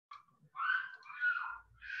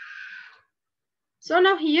So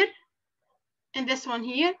now here, in this one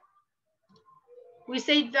here, we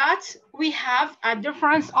say that we have a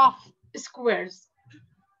difference of squares.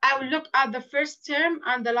 I will look at the first term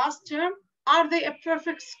and the last term. Are they a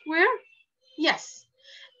perfect square? Yes.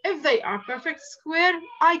 If they are perfect square,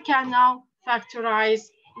 I can now factorize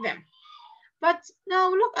them. But now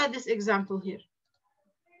look at this example here.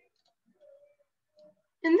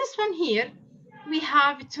 In this one here, we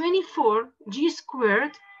have 24g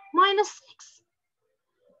squared minus 6.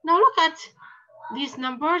 Now look at these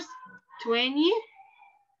numbers, 24g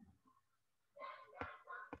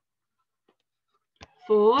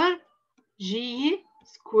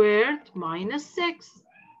squared minus 6.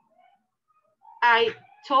 I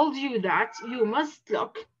told you that you must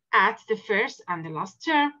look at the first and the last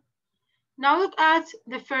term. Now look at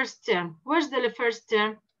the first term. Where's the first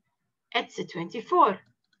term? It's 24.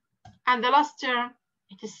 And the last term,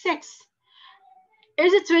 it is 6.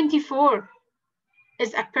 Is it 24?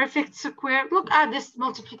 Is a perfect square? Look at this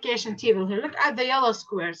multiplication table here. Look at the yellow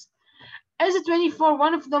squares. Is it 24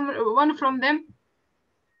 one from them?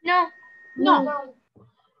 No. No.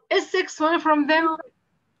 Is 6 one from them?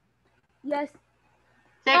 Yes.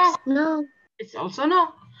 6? No. It's also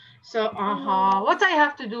no. So, what I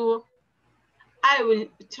have to do, I will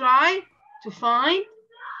try to find,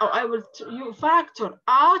 or I will factor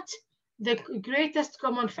out the greatest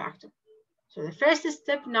common factor. So the first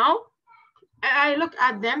step now, I look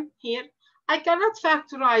at them here. I cannot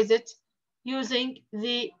factorize it using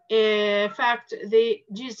the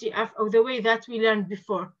GCF of the way that we learned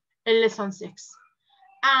before in lesson 6.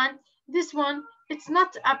 And this one, it's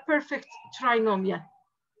not a perfect trinomial,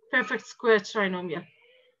 perfect square trinomial.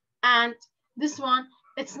 And this one,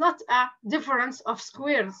 it's not a difference of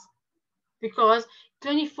squares because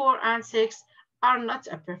 24 and 6 are not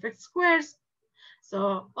a perfect squares.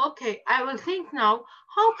 So, okay, I will think now,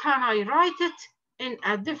 how can I write it in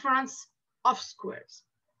a difference of squares?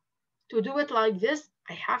 To do it like this,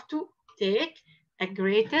 I have to take a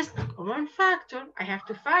greatest common factor. I have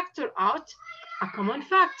to factor out a common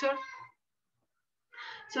factor.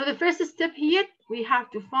 So the first step here, we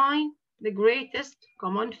have to find the greatest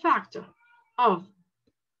common factor of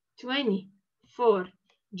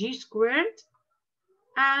 24g squared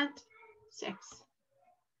and 6.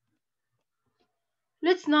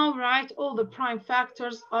 Let's now write all the prime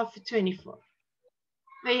factors of 24.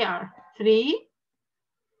 They are 3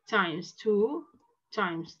 times 2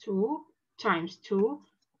 times 2 times 2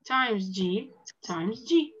 times g times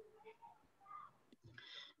g.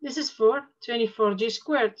 This is for 24g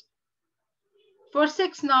squared. For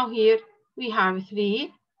 6 now here, we have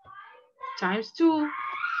 3 times 2.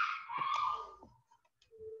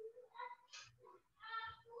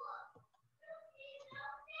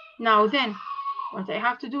 Now then, what I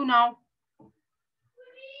have to do now?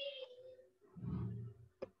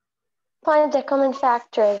 Find the common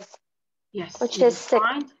factors. Yes, which is 6.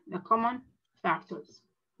 Find the common factors,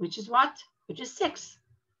 which is what? Which is 6.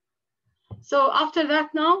 So after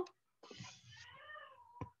that now,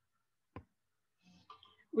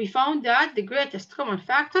 we found that the greatest common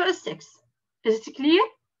factor is 6. Is it clear?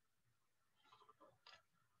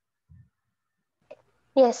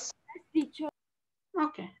 Yes.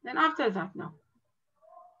 Okay, then after that now.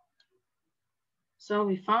 So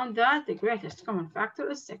we found that the greatest common factor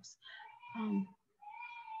is 6.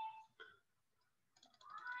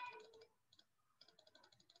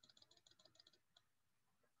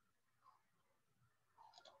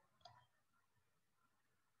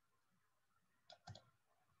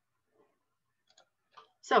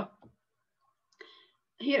 So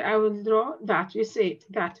here I will draw that we say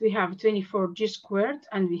that we have 24g squared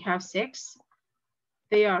and we have 6.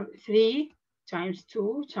 They are 3 times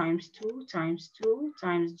 2 times 2 times 2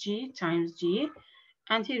 times g.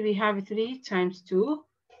 And here we have 3 times 2.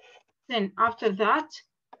 Then after that,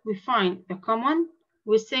 we find the common,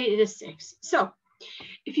 we say it is 6. So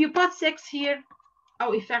if you put 6 here, or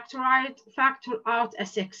we factor out a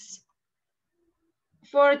 6.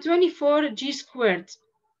 For 24g squared,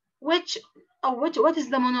 what is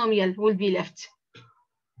the monomial will be left?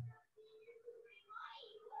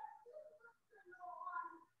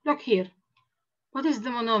 Look here. What is the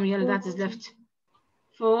monomial that is left?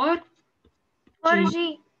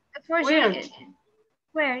 4g squared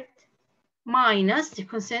minus,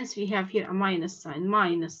 the since we have here a minus sign,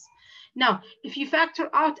 minus. Now, if you factor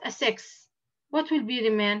out a 6, what will be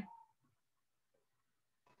remain?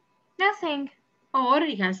 Nothing. Or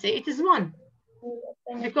you can say it is 1.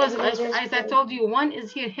 Because as I told you, 1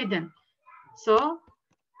 is here hidden. So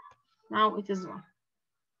now it is 1.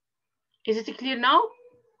 Is it clear now?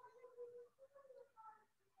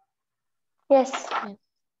 Yes.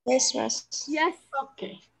 Yes, Miss. Yes.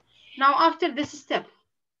 Okay. Now after this step,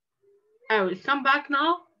 I will come back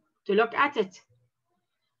now to look at it.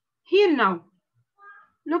 Here now,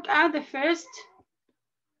 look at the first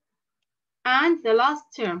and the last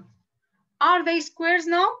term. Are they squares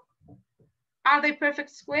now? Are they perfect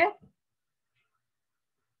square?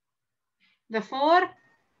 The 4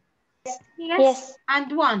 Yes.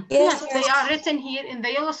 and 1. Yes, Yes, they are written here in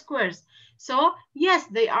the yellow squares. So yes,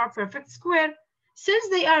 they are perfect square. Since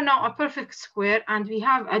they are now a perfect square and we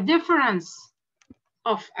have a difference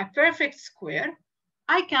of a perfect square,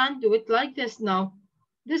 I can do it like this now.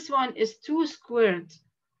 This one is 2 squared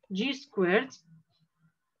g squared,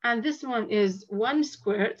 and this one is 1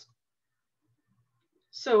 squared.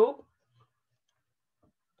 So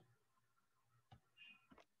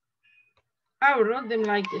I will write them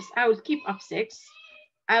like this. I will keep up 6.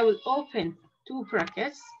 I will open 2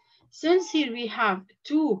 brackets. Since here we have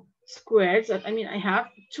 2 squares, I mean I have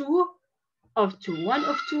 2 of 2. 1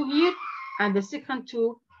 of 2 here, and the second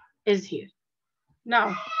 2 is here.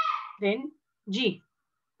 Now, then g.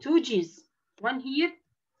 2 g's. 1 here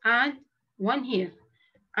and 1 here.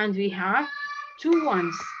 And we have 2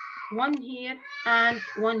 ones. 1 here and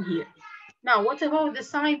 1 here. Now, what about the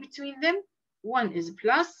sign between them? 1 is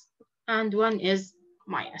plus and 1 is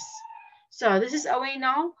minus. So this is a way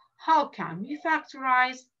now. How can we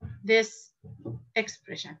factorize this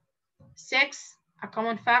expression? 6, a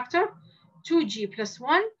common factor, 2g plus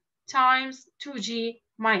 1 times 2g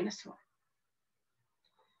minus 1.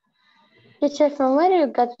 Teacher, from where you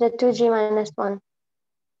got the 2g minus 1?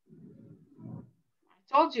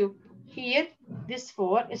 I told you, here, this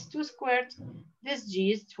 4 is 2 squared, this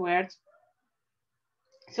g is squared.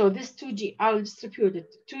 So this 2g, I will distribute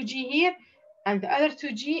it. 2g here, and the other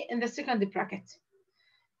 2g in the second bracket.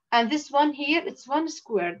 And this one here, it's 1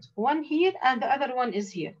 squared. 1 here, and the other one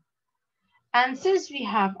is here. And since we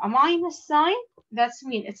have a minus sign, that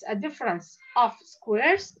means it's a difference of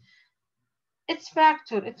squares. Its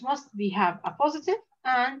factor, it must have a positive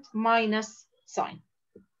and minus sign.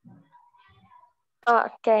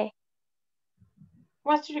 Okay.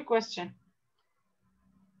 What's your question?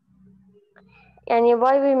 And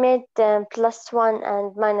why we made plus 1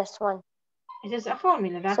 and minus 1? It is a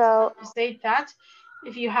formula that says that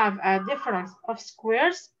if you have a difference of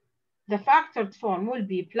squares, the factored form will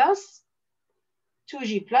be plus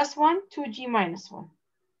 2g plus 1, 2g minus 1.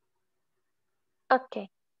 Okay.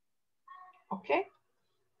 Okay?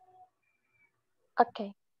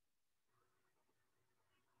 Okay.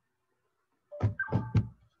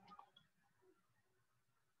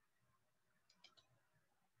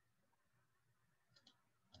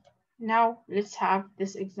 Now let's have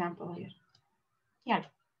this example here. Yeah.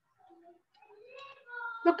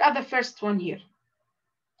 Look at the first one here.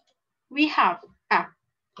 We have a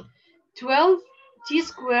 12t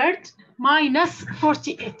squared minus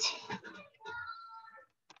 48.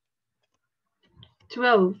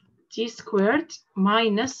 12t squared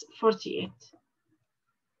minus 48.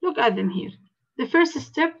 Look at them here. The first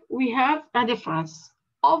step, we have a difference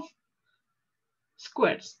of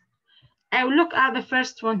squares. I will look at the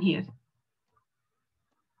first one here.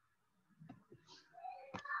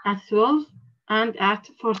 At 12 and at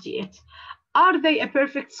 48. Are they a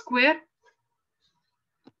perfect square?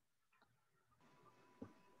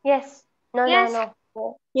 Yes. No, Yes.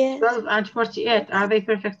 no. Yes. 12 and 48, are they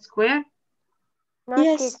perfect square? No,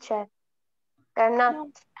 Yes. teacher. They're not.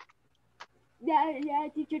 No. Yeah,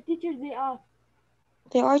 teacher, they are.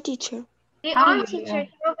 They are, teacher. They How are, you- teacher.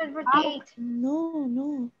 12 and 48.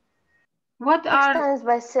 No. What 6 are times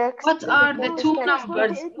by 6. what are the No, two teacher,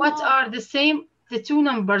 numbers? 48 What now. are the same? The two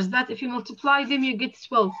numbers that if you multiply them, you get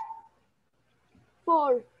 12.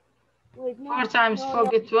 4. Wait, no. 4 times no, 4 no,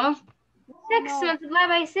 get 12. 6 no, multiplied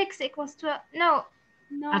by 6 equals 12. No.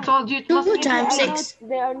 no. I told you it must Two be times They are 6. not.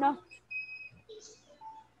 They are not.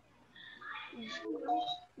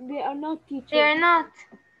 They are not, teacher. They are not.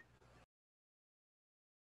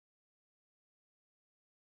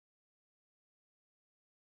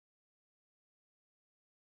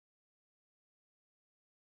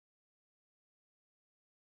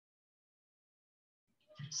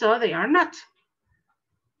 So they are not.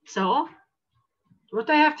 So what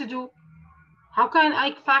I have to do? How can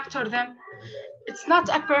I factor them? It's not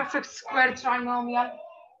a perfect square trinomial.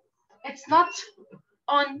 It's not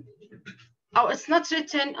on, it's not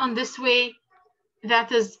written on this way.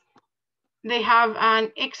 That is, they have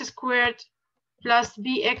an x squared plus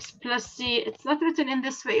bx plus c. It's not written in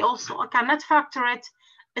this way also. I cannot factor it.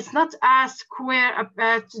 It's not a square,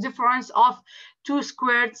 a difference of 2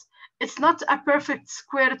 squares. It's not a perfect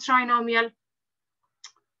square trinomial.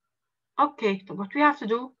 Okay, so what we have to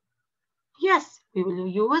do Yes, we will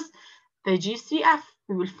use the GCF.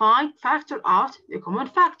 We will factor out the common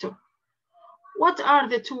factor. What are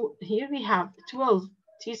the two? Here we have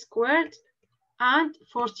 12t squared and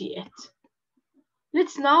 48.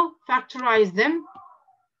 Let's now factorize them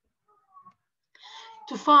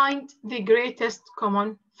to find the greatest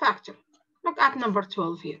common factor. Look at number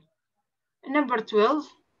 12 here. Number 12,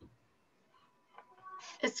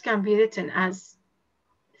 it can be written as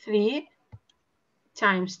 3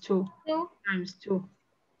 times 2 times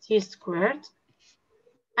 2t squared.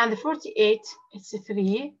 And the 48, it's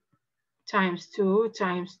 3 times 2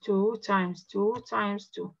 times 2 times 2 times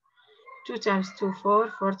 2. 2 times 2,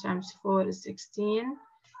 4. 4 times 4 is 16.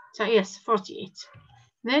 So yes, 48.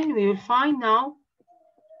 Then we will find now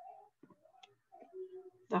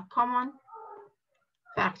the common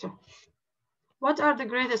factor. What are the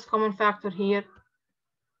greatest common factor here?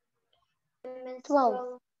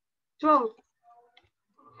 12. 12.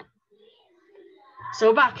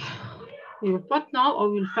 So back, we will put now, or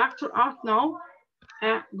we'll factor out now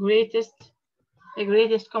the greatest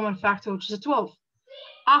common factor, which is 12.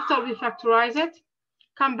 After we factorize it,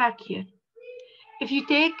 come back here. If you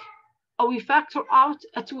take, or we factor out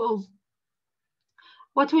a 12,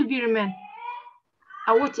 what will be remain?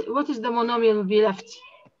 What is the monomial will be left?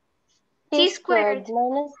 T squared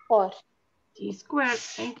minus 4. T squared,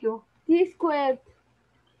 thank you. T squared.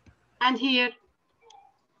 And here?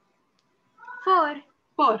 4.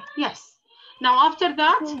 4, yes. Now after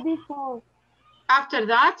that, It will be 4. after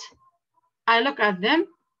that, I look at them.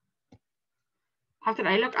 After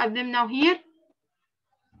I look at them now here,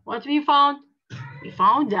 what we found? We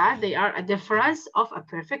found that they are a difference of a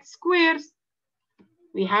perfect squares.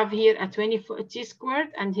 We have here a 20t squared,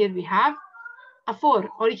 and here we have a 4.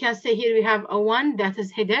 Or you can say here we have a 1 that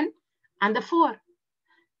is hidden and a 4.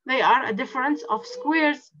 They are a difference of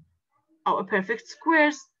squares, or a perfect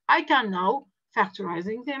squares. I can now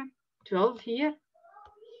factorizing them. 12 here,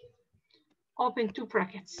 open 2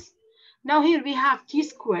 brackets. Now here we have t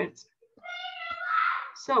squared.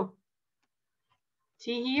 So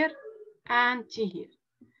t here and t here.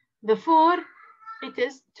 The 4, it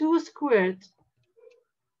is 2 squared.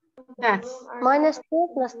 That's Minus 2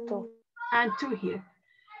 plus 2. and 2 here.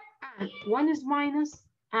 And 1 is minus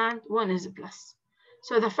and 1 is a plus.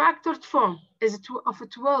 So the factored form is of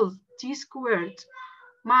 12t squared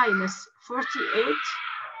minus 48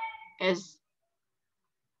 is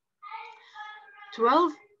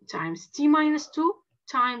 12 times t minus 2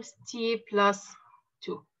 times t plus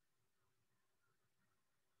 2.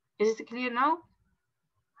 Is it clear now?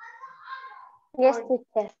 Yes,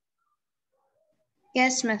 teacher.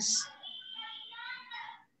 Yes, miss.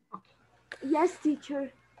 Yes,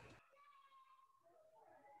 teacher.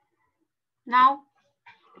 Now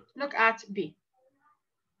look at B.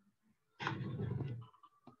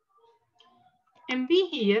 In B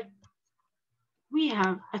here, we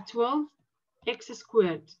have a 12x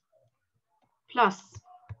squared plus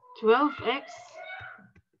 12x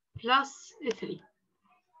plus 3.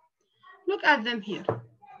 Look at them here.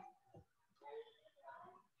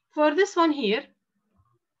 For this one here,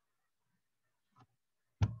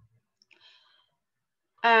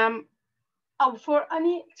 for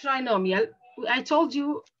any trinomial, I told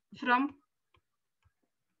you from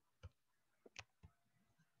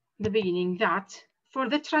the beginning that for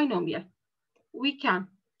the trinomial, we can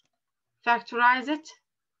factorize it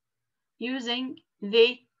using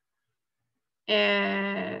the,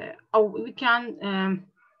 we can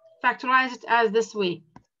factorize it as this way.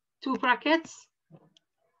 2 brackets,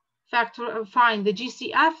 find the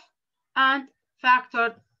GCF and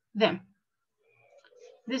factor them.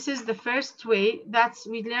 This is the first way that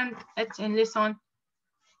we learned it in lesson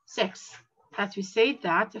 6. That we said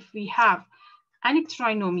that if we have any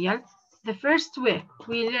trinomial, the first way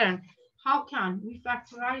we learn how can we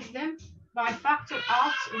factorize them by factor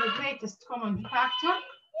out the greatest common factor.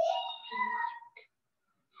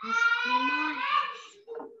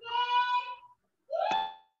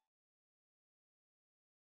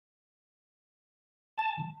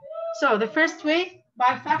 So the first way,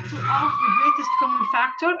 by factor out the greatest common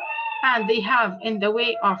factor, and they have in the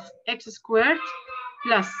way of x squared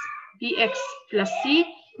plus bx plus c,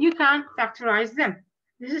 you can factorize them.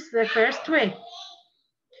 This is the first way.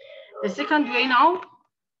 The second way now,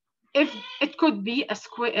 if it could be a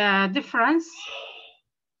square difference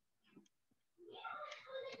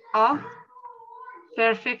of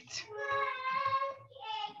perfect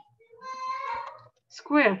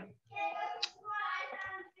square.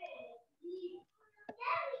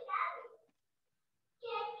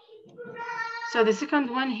 So the second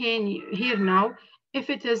one here now, if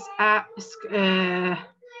it is a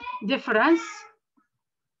difference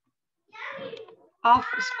of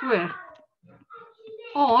square,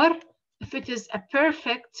 or if it is a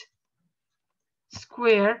perfect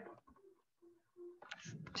square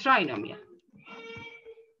trinomial.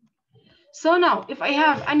 So now, if I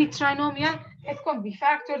have any trinomial, it can be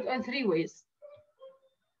factored in 3 ways.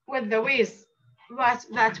 With the ways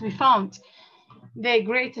that we found the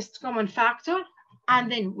greatest common factor,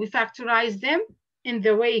 and then we factorize them in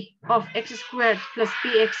the way of x squared plus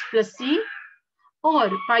bx plus c, or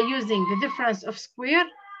by using the difference of square,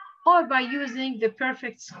 or by using the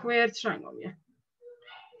perfect square trinomial.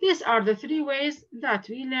 These are the 3 ways that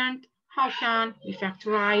we learned how can we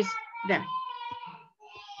factorize them.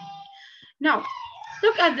 Now,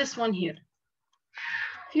 look at this one here.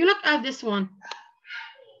 If you look at this one,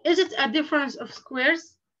 is it a difference of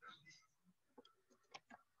squares?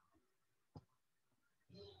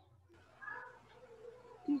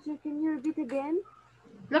 Teacher, can you repeat again?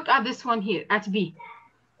 Look at this one here at B.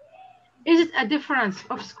 Is it a difference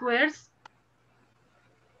of squares?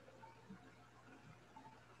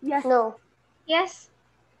 Yes. No. Yes.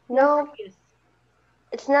 No. Yes.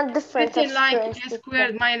 It's not different. Written like squares, a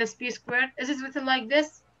squared minus b squared. Is it written like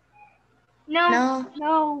this? No.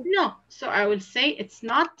 No. No. So I will say it's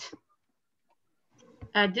not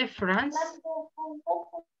a difference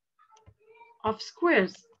of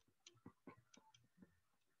squares.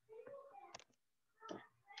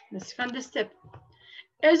 The second step.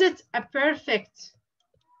 Is it a perfect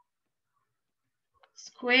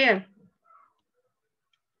square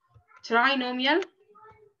trinomial?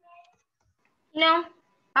 No.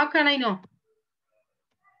 How can I know?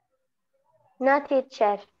 No,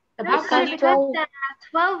 teacher. How can you Because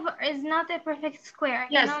 12 is not a perfect square.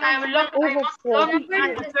 Yes, I will look. I must look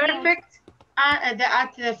at the perfect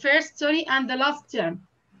at the first, sorry, and the last term.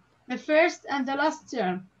 The first and the last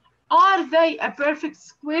term. Are they a perfect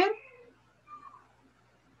square?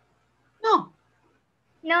 No.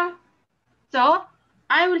 No. So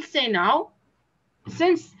I will say now,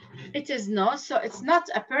 since it is no, so it's not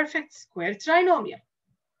a perfect square trinomial.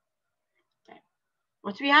 Okay.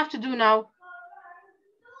 What we have to do now?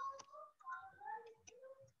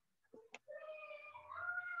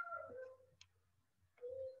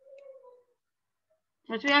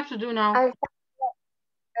 What we have to do now?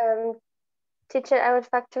 Teacher, I will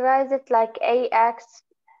factorize it like ax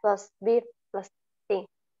plus b plus c.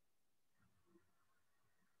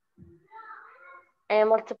 I am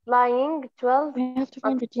multiplying 12. We have to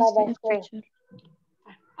find the multiplied by GCF, 3. teacher.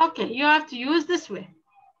 Okay, you have to use this way.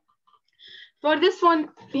 For this one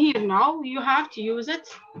here now, you have to use it.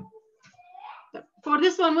 For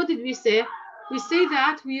this one, what did we say? We say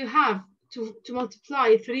that we have to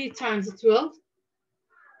multiply 3 times 12,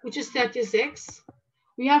 which is 36.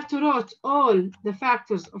 We have to write all the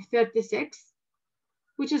factors of 36,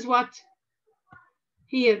 which is what?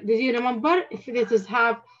 Here, did you remember? If it is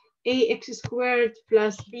have ax squared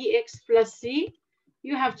plus bx plus c,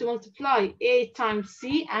 you have to multiply a times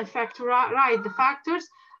c and write the factors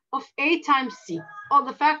of a times c, all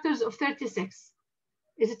the factors of 36.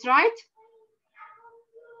 Is it right?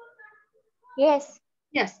 Yes.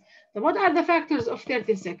 Yes. So what are the factors of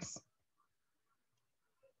 36?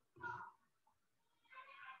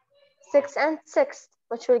 6 and 6,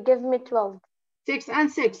 which will give me 12. 6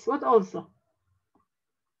 and 6. What also?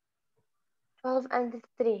 12 and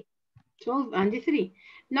 3. 12 and 3.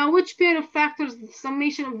 Now, which pair of factors, the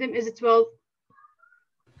summation of them is 12?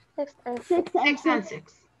 6 and 6. 6 and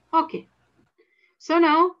 6. Okay. So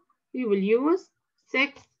now we will use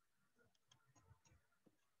 6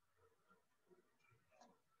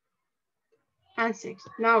 and 6.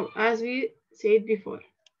 Now, as we said before,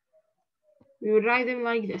 we will write them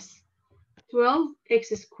like this.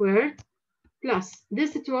 12x squared plus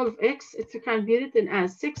this 12x, it can be written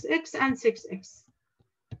as 6x and 6x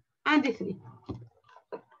and 3.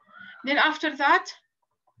 Then after that,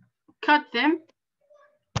 cut them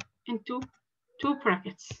into 2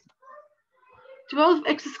 brackets.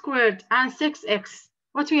 12x squared and 6x.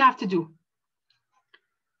 What we have to do?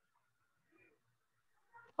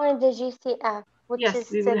 Find the GCF, which is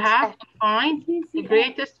Yes, we will 6x. have to find the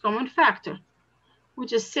greatest common factor,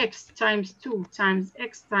 which is 6 times 2 times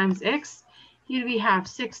x times x. Here we have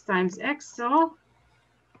 6 times x, so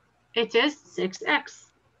it is 6x.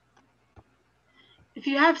 If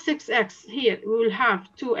you have 6x here, we will have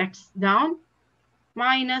 2x down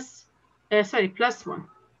minus, plus 1.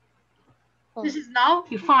 This is now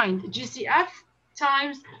you find GCF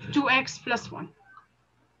times 2x plus 1.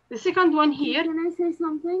 The second one here. Can I say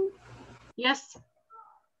something? Yes.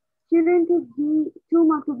 Shouldn't it be 2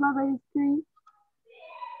 multiplied by 3?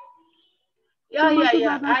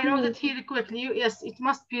 Yeah. I wrote it here quickly. Yes, it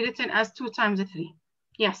must be written as 2 times 3.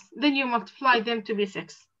 Yes, then you multiply them to be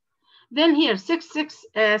 6. Then here,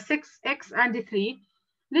 6x and 3.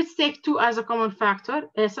 Let's take 2 as a common factor.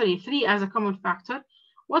 3 as a common factor.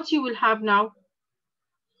 What you will have now?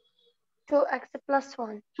 2x plus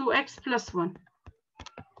 1. 2x plus 1.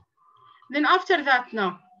 Then after that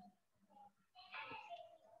now,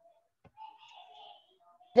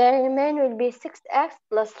 the remain will be 6x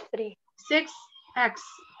plus 3. 6x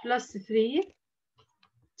plus 3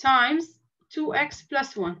 times 2x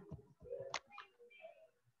plus 1.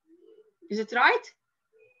 Is it right?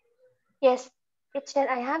 Yes. Teacher,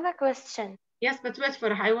 I have a question. Yes, but wait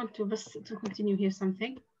for it. I want to continue here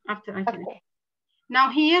something after I finish. Okay. Now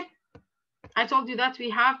here, I told you that we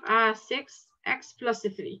have 6x plus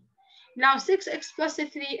 3. Now 6x plus 3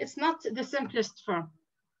 is not the simplest form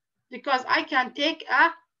because I can take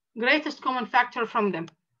a greatest common factor from them,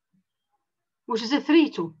 which is a 3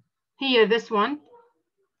 too. Here, this one,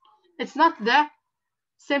 it's not the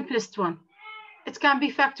simplest one. It can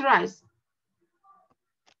be factorized.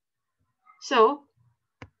 So,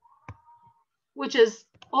 which is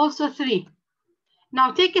also 3.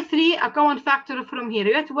 Now take a 3, a common factor from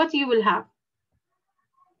here. What you will have?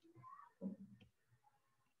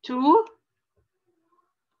 2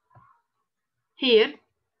 here.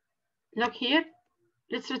 Look here.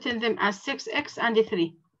 Let's written them as 6x and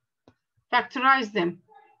 3. Factorize them.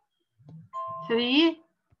 3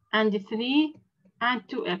 and 3 and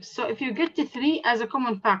 2x. So if you get the 3 as a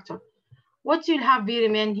common factor, what you'll have be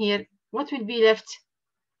remain here? What will be left?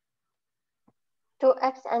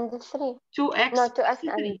 2x and 3. 2x. No, 2x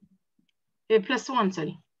and and plus 1,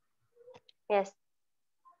 sorry. yes.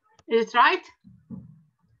 Is it right?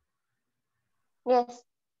 Yes.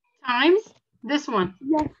 Times this one.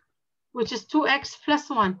 Yes. Which is 2x plus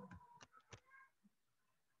 1.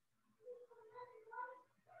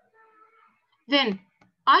 Then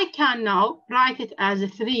I can now write it as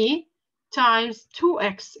 3 times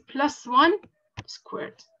 2x plus 1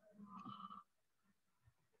 squared.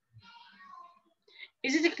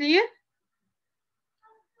 Is it clear?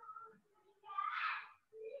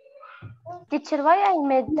 Teacher, why I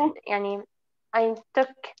made, يعني,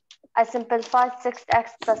 I simplified 6x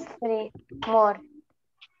plus 3 more.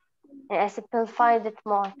 And I simplified it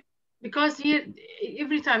more. Because here,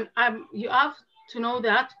 every time you have to know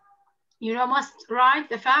that you must write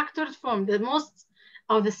the factored form, the most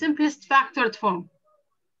or the simplest factored form.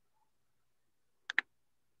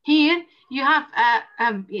 Here you have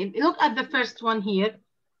look at the first one here,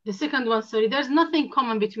 the second one, sorry, there's nothing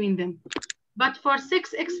common between them. But for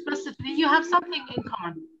 6x plus 3, you have something in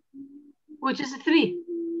common, which is 3.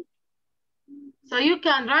 So you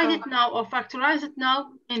can write it now or factorize it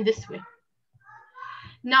now in this way.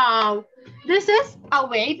 Now, this is a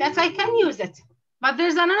way that I can use it, but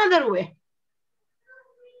there's another way.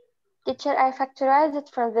 Teacher, I factorized it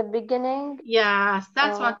from the beginning. Yes,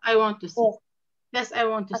 that's what I want to see. Yes. Yes, I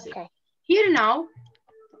want to see. Okay. Here now,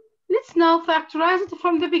 let's now factorize it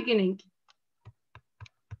from the beginning.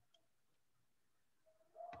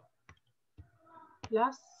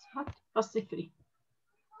 Plus what? Plus 3.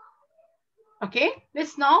 Okay,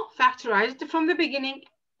 let's now factorize it from the beginning.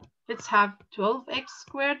 Let's have 12x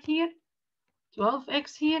squared here,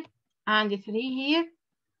 12x here, and 3 here.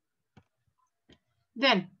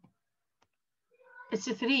 Then it's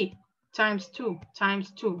 3 times 2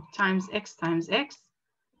 times 2 times x times x.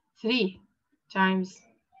 3 times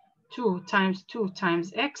 2 times 2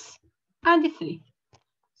 times x, and 3.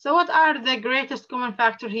 So what are the greatest common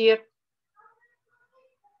factor here?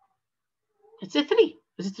 It's a 3.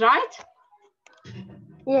 Is it right?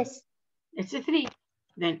 Yes. It's a 3.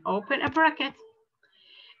 Then open a bracket.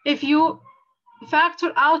 If you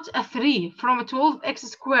factor out a 3 from a 12x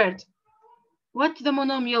squared, what the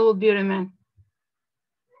monomial will be remain?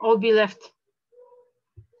 Or be left?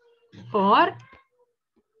 4x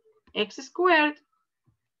squared.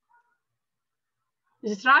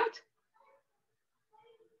 Is it right?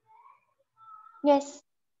 Yes.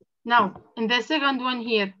 Now, in the second one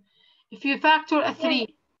here, if you factor a 3,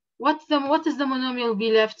 what is the monomial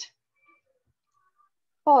be left?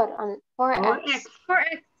 4 and 4x.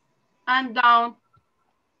 4x. And down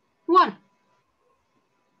 1.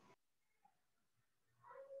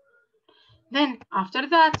 Then after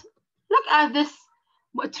that, look at this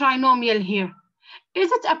trinomial here.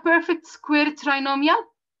 Is it a perfect square trinomial?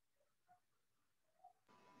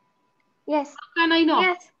 Yes. How can I know?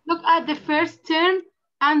 Yes. Look at the first term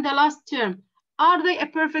and the last term. Are they a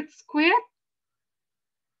perfect square?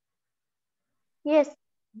 Yes.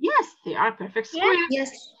 Yes, they are perfect squares.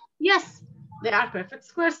 Yes. Yes, they are perfect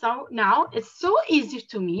squares. So now it's so easy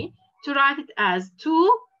to me to write it as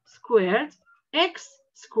 2 squared x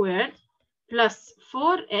squared plus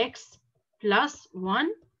 4x plus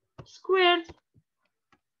 1 squared.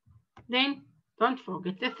 Then don't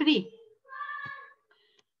forget the 3.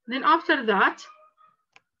 Then after that,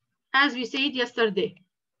 as we said yesterday,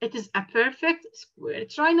 it is a perfect square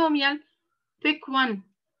trinomial. Pick one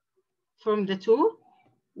from the 2,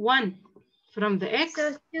 1 from the x,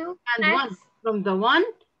 So 2x. and 1 from the 1,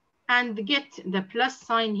 and get the plus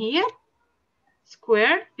sign here,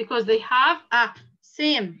 squared, because they have a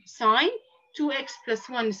same sign, 2x plus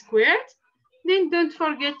 1 squared. Then don't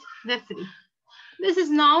forget the 3. This is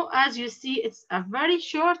now, as you see, it's a very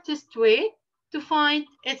shortest way to find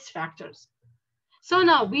its factors. So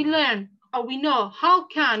now we learn, or we know how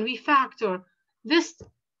can we factor this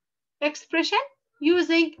expression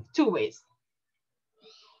using 2 ways.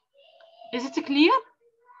 Is it clear?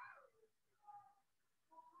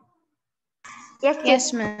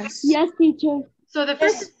 Yes, Miss. Yes, teacher. So the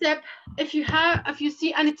first step, if you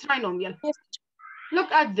see any trinomial,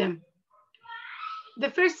 look at them. The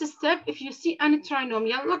first step, if you see any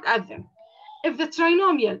trinomial, look at them. If the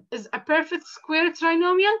trinomial is a perfect square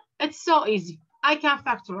trinomial, it's so easy. I can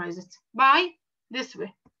factorize it by this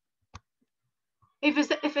way. If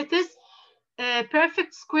it is a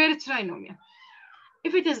perfect square trinomial,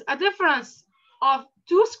 if it is a difference of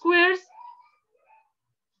 2 squares,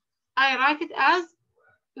 I write it as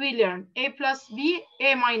we learn a plus b,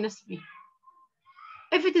 a minus b.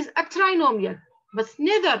 If it is a trinomial, but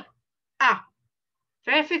neither a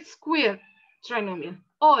perfect square trinomial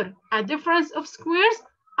or a difference of squares,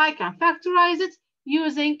 I can factorize it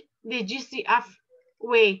using the GCF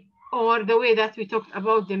way, or the way that we talked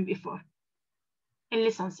about them before in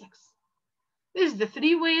lesson 6. This is the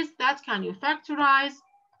 3 ways that can you factorize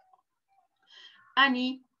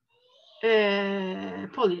any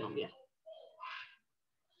polynomial.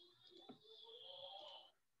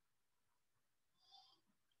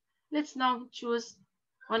 Let's now choose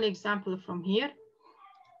one example from here.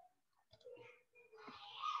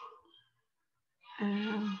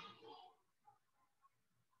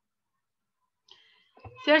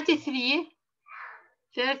 33,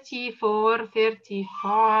 34,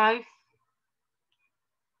 35.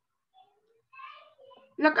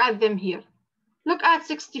 Look at them here. Look at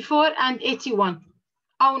 64 and 81.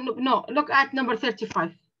 Oh, no, look at number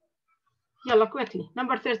 35. Yalla, quickly.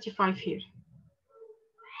 Number 35 here.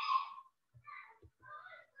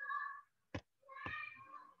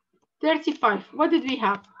 What did we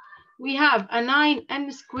have? We have a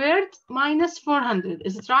 9n squared minus 400.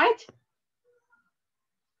 Is it right?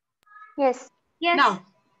 Yes. Yes. Now,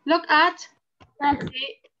 look at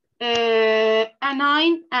a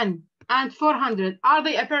 9n and 400. Are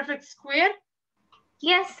they a perfect square?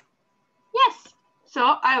 Yes. Yes.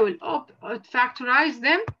 So I will factorize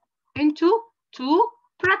them into 2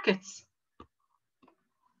 brackets.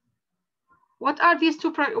 What are these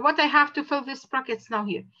 2 brackets? What I have to fill these brackets now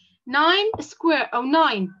here? 9 square,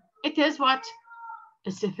 9. It is what?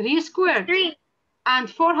 It's a 3 squared. 3. And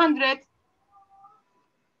 400.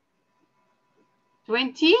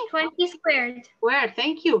 20? 20 squared. Squared,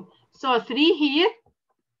 thank you. So 3 here,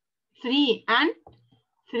 3 and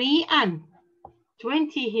 3 and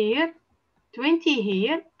 20 here, 20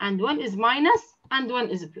 here, and 1 is minus and 1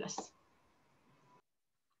 is plus.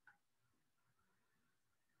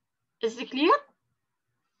 Is it clear?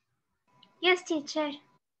 Yes, teacher.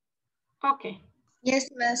 Okay. Yes,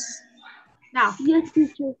 Miss. Now, Yes,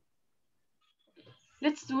 teacher.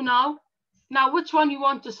 let's do now. Now, which one you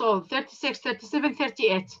want to solve? 36, 37,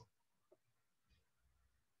 38.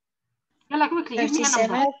 Yalla, quickly, give me a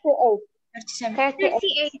number. 37.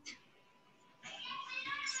 38.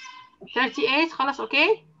 38, خلاص,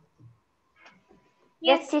 okay?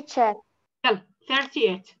 Yes, teacher. Yalla,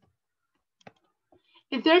 38.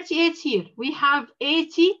 In 38 here, we have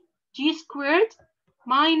 80 g squared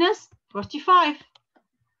minus 45.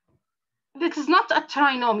 This is not a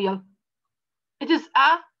trinomial.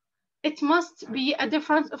 It must be a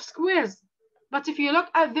difference of squares. But if you look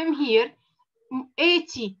at them here,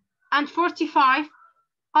 80 and 45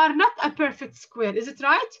 are not a perfect square. Is it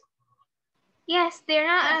right? Yes, they're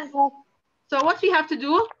not. So what we have to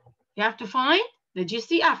do, we have to find the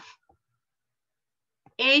GCF.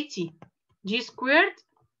 80 g squared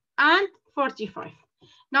and 45.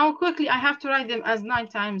 Now quickly, I have to write them as 9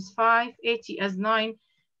 times 5, 80 as 9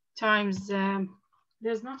 times,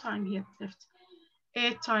 there's no time here left.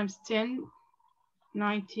 8 times 10,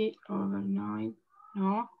 90 over 9,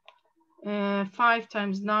 no. 5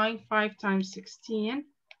 times 9, 5 times 16.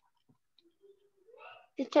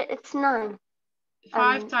 Teacher, it's 9.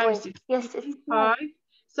 5 times 16, yes, it's 5.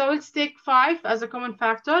 So let's take 5 as a common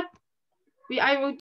factor. I would